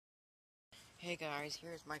Hey guys,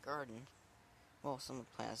 here's my garden. Well, some of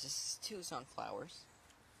the plants. This is 2 sunflowers.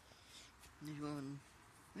 They're doing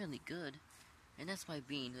really good. And that's my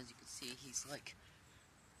bean. As you can see, he's like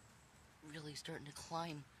really starting to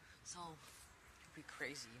climb. So, it'll be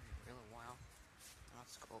crazy in a little while. Now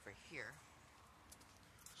let's go over here.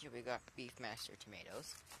 Here we got Beefmaster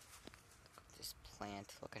tomatoes. Look at this plant.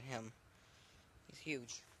 Look at him. He's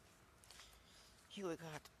huge. Here we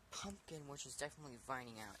got pumpkin, which is definitely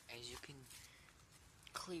vining out. As you can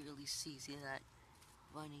clearly see that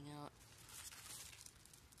vining out.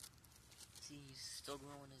 See, he's still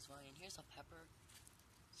growing his vine. And here's a pepper.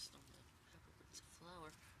 Still not pepper, but it's a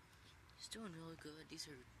flower. He's doing really good.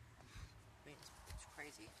 These are, I mean, it's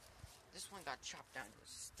crazy. This one got chopped down to a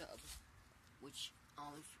stub, which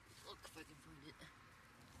look if I can find it.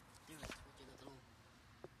 There it is, right there, that little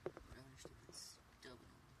round stupid stub.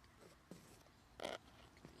 You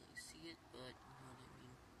can't really see it, but you know what I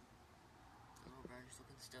mean. The little brownish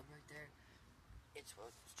looking stub right there. It's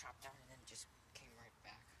what was chopped down and then just came right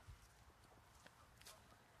back.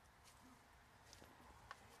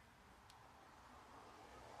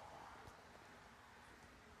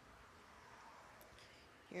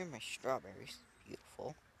 Here are my strawberries.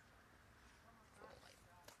 Beautiful. Full of light.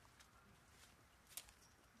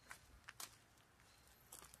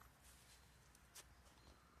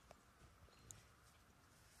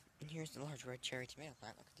 And here's the large red cherry tomato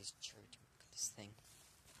plant. Look at this cherry tomato. Look at this thing.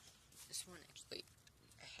 This one actually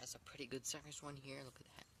has a pretty good size one here. Look at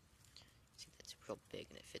that. See, that's real big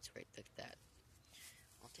and it fits right like that.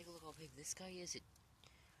 I'll take a look how big this guy is.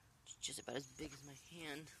 It's just about as big as my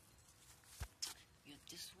hand. You have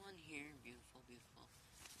this one here. Beautiful, beautiful.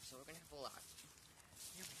 So we're gonna have a lot.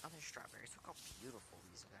 Here are my other strawberries. Look how beautiful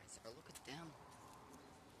these guys are. Look at them.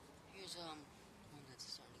 Here's one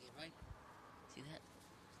that's starting to get ripe. See that?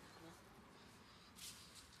 Cool.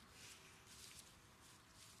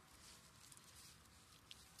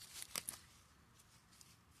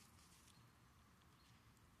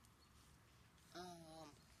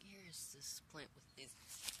 Here's this plant with these.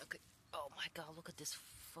 Okay. Oh my God! Look at this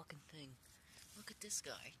fucking thing. Look at this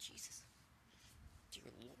guy. Jesus. Dear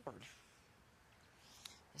Lord.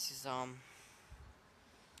 This is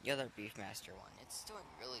the other Beefmaster one. It's doing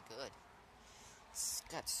really good. It's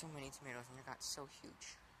got so many tomatoes and it got so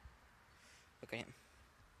huge. Look at him.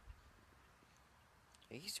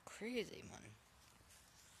 He's crazy, man.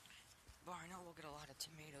 But I know we'll get a lot of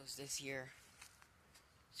tomatoes this year.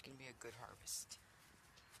 It's gonna be a good harvest.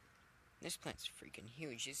 This plant's freaking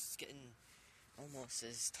huge. It's getting almost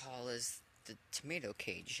as tall as the tomato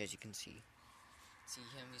cage, as you can see. See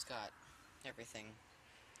him? He's got everything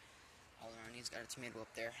all around. He's got a tomato up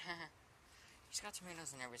there. He's got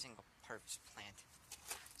tomatoes in every single part of his plant.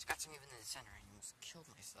 He's got some even in the center. I almost killed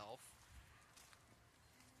myself.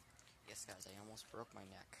 Yes, guys, I almost broke my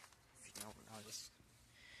neck. If you don't notice.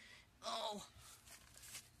 Oh!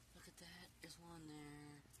 Look at that. There's one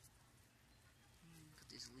there. Look at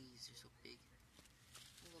these leaves. They're so big.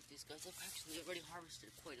 I love these guys. I've actually already harvested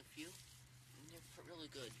quite a few. And they're really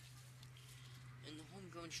good. And the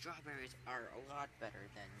homegrown strawberries are a lot better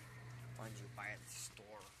than ones you buy at the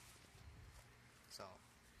store. So,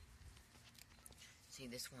 see,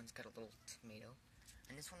 this one's got a little tomato.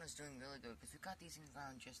 And this one is doing really good because we got these in the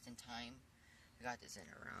ground just in time. We got this in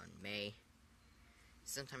around May.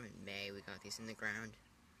 Sometime in May we got these in the ground.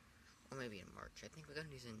 Or maybe in March. I think we got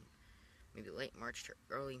these in maybe late March to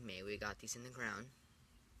early May. We got these in the ground.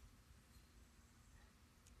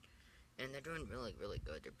 And they're doing really, really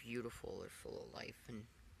good. They're beautiful. They're full of life. And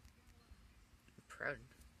I'm proud.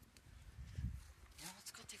 Now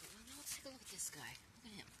let's take a look at this guy.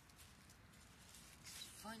 Look at him. He's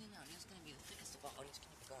finding out. He's going to be the thickest of all. And he's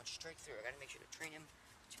going to be going straight through. I got to make sure to train him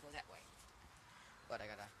to go that way. But I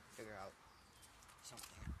got to figure out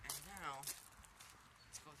something. And now,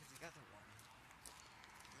 let's go to the other one.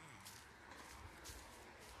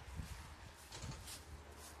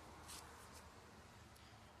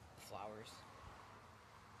 Flowers.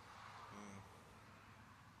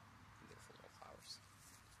 Beautiful little flowers.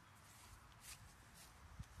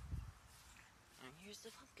 And here's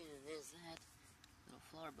the pumpkin, and there's that little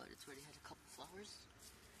flower bud. It's already had a couple flowers.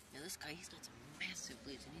 Now this guy, he's got some massive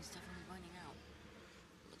leaves, and he's definitely running out.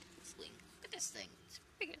 Look at this thing. Look at this thing. It's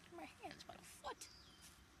bigger than my hand. It's about a foot.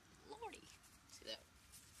 Lordy. See that?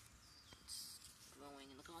 It's growing,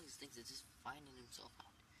 and look at all these things. It's just finding himself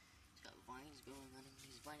out. He's got vines growing on him.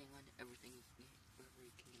 He's vining on everything wherever he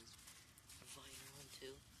can get his vine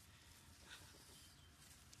onto.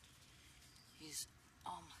 He's,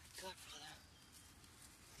 oh my God, brother.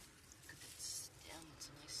 Look at that stem. It's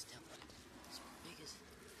a nice stem. As big as,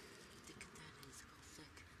 look at that is. Look how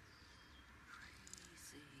thick.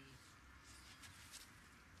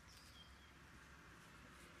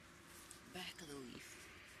 back of the leaf.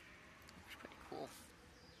 Looks pretty cool.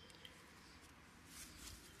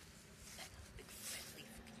 Back of the big fat leaf.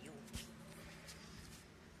 Look at you.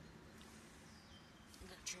 I'm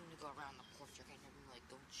gonna try to go around the porch. I can't even like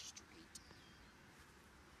going straight.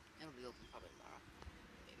 It'll be open probably tomorrow.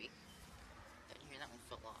 Maybe. And here, that one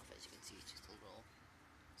fell off. As you can see, it's just a little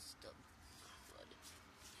stub blood.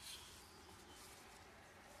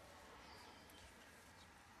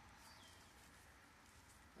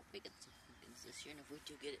 Hope we get some pumpkins this year, and if we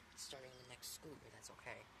do get it starting the next school year, that's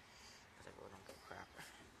okay. Because I really don't give a crap.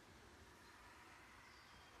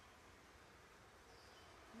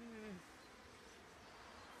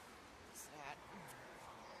 What's that?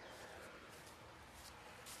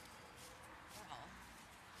 Well.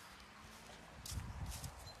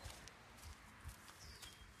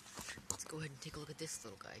 Let's go ahead and take a look at this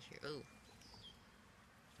little guy here. Oh.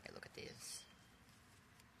 Yeah, look at this.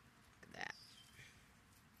 Look at that.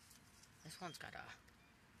 This one's got a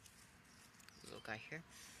little guy here.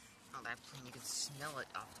 Oh, that plant, you can smell it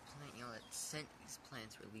off the plant. You know, that scent these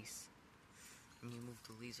plants release. And you move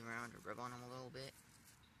the leaves around or rub on them a little bit.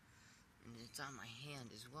 And it's on my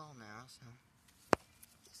hand as well now, so.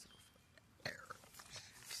 This little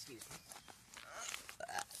excuse me.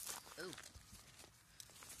 Oh.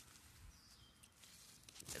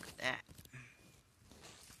 Look at that.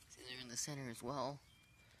 See, they're in the center as well.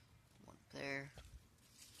 One there.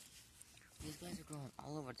 These guys are growing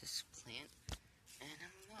all over this plant. And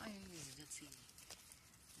I'm amazed. Let's see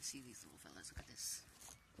these little fellas. Look at this.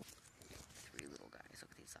 3 little guys.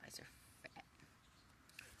 Look at these eyes. They're fat.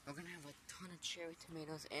 We're gonna have a ton of cherry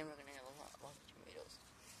tomatoes, and we're gonna have a lot of tomatoes.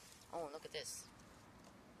 Oh, and look at this.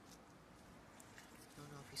 Don't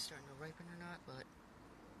know if he's starting to ripen or not, but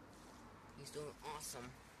he's doing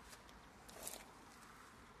awesome.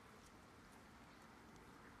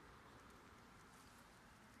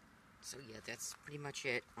 So yeah, that's pretty much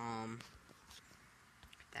it. That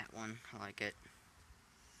one, I like it.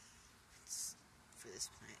 It's for this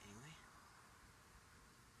plant anyway.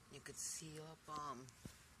 You could see up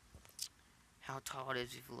how tall it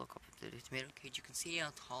is if you look up at the tomato cage. You can see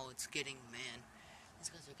how tall it's getting. Man, these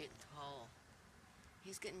guys are getting tall.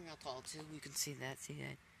 He's getting real tall too. You can see that. See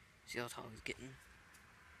that? See how tall he's getting.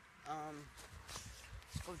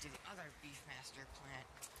 Let's go to the other Beefmaster plant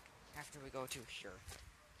after we go to here.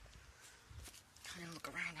 Kind of look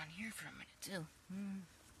around on here for a minute too.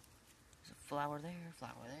 There's a flower there,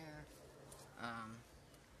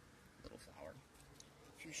 little flower. A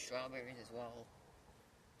few strawberries as well.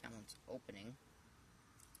 That one's opening.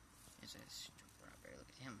 There's a strawberry. Look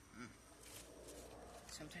at him.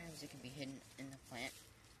 Sometimes it can be hidden in the plant,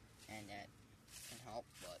 and that can help,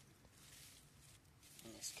 but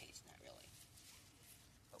in this case, not really.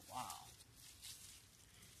 But wow.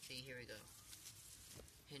 See, here we go.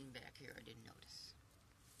 Hidden back here, I didn't notice.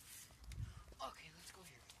 Okay, let's go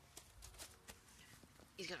here.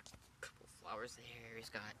 He's got a couple flowers there. He's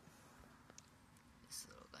got this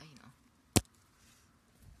little guy, you know.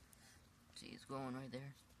 See, he's growing right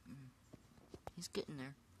there. He's getting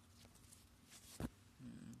there. See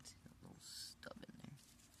that little stub in there.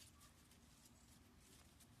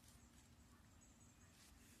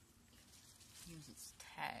 Here's its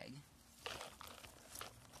tag.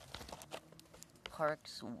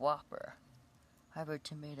 Parks Whopper. Hybrid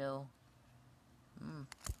tomato.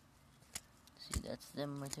 See, that's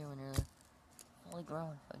them right there when they're fully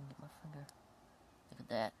grown. If I can get my finger. Look at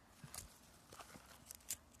that.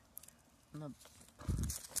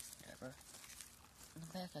 Whatever. In the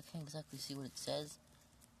back, I can't exactly see what it says,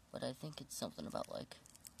 but I think it's something about like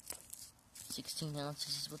 16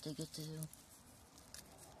 ounces is what they get to do.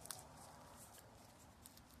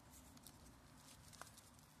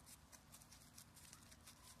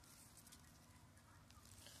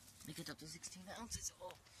 They get up to 16 ounces.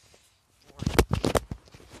 Oh, Lord.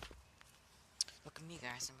 Look at me,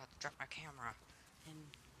 guys. I'm about to drop my camera.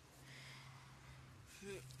 And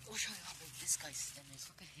I'll show you how big this guy's stem is.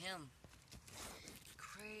 Look at him.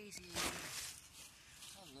 Crazy.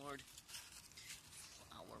 Oh, Lord.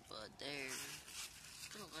 Flower bud there.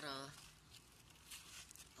 Got a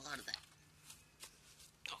lot of that.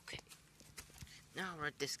 Okay. Now we're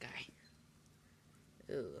at this guy.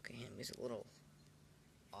 Ooh, look at him. He's a little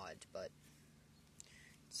odd, but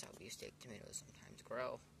it's how beefsteak tomatoes sometimes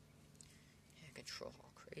grow. Can't control how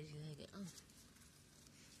crazy they get. Oh,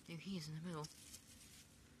 there he is in the middle.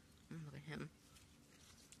 Look at him.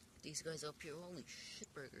 These guys up here, holy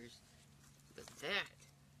shitburgers. Look at that.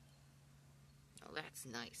 Oh, that's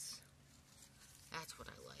nice. That's what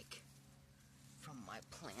I like from my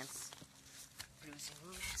plants. Producing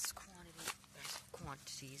massive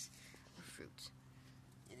quantities of fruits.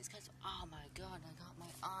 And this guy's, oh my god, I got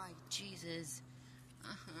my eye, Jesus.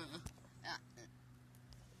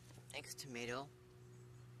 Thanks, tomato.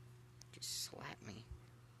 Just slap me.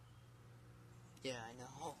 Yeah, I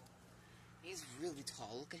know. He's really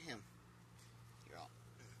tall, look at him. Here, I'll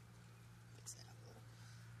mix that up a little.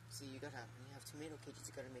 See, when you have tomato cages,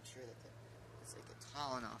 you gotta make sure that it's like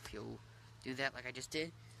tall enough. You'll do that like I just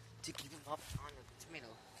did to keep him up on the tomato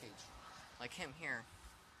cage. Like him here.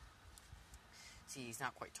 See, he's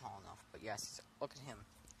not quite tall enough, but yes, look at him.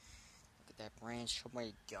 Look at that branch. Oh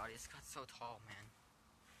my god, he's got so tall, man.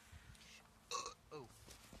 Oh,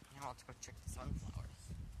 now let's go check the sunflowers.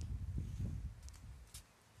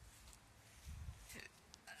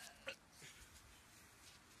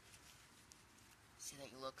 See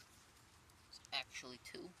that you look? It's actually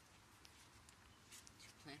two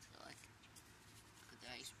plants I like. Look at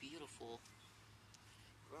that, he's beautiful.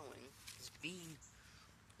 Growing. This bean.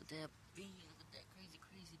 Look at that bean. Look at that crazy,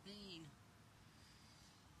 crazy bean.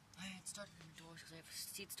 I had started indoors because I have a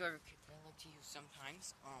seed starter kit that I like to use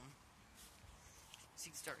sometimes.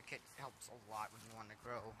 Seed starter kit helps a lot when you want to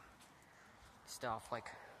grow stuff like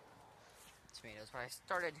tomatoes. But I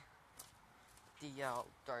started the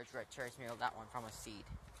Darge Red Cherry Tomato, that one from a seed.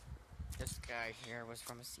 This guy here was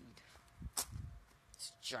from a seed.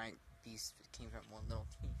 This giant beast came from one little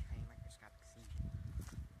teeny tiny microscopic seed.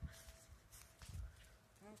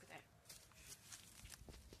 Look at that.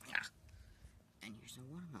 Yeah. And here's a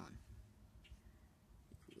watermelon.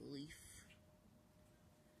 The cool leaf.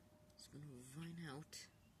 It's gonna vine out.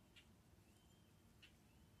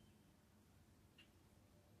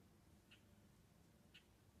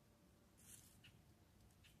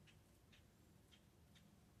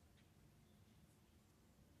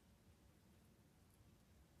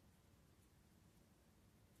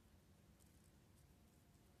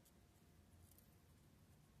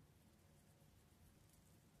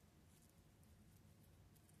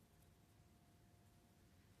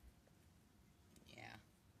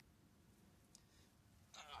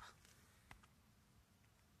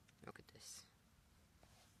 Look at this.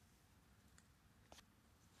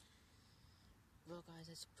 Well, guys,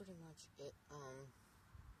 that's pretty much it.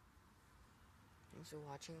 Thanks for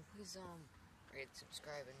watching. Please, rate,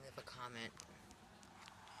 subscribe, and leave a comment.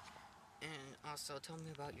 And also, tell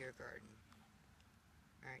me about your garden.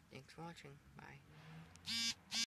 Alright, thanks for watching. Bye.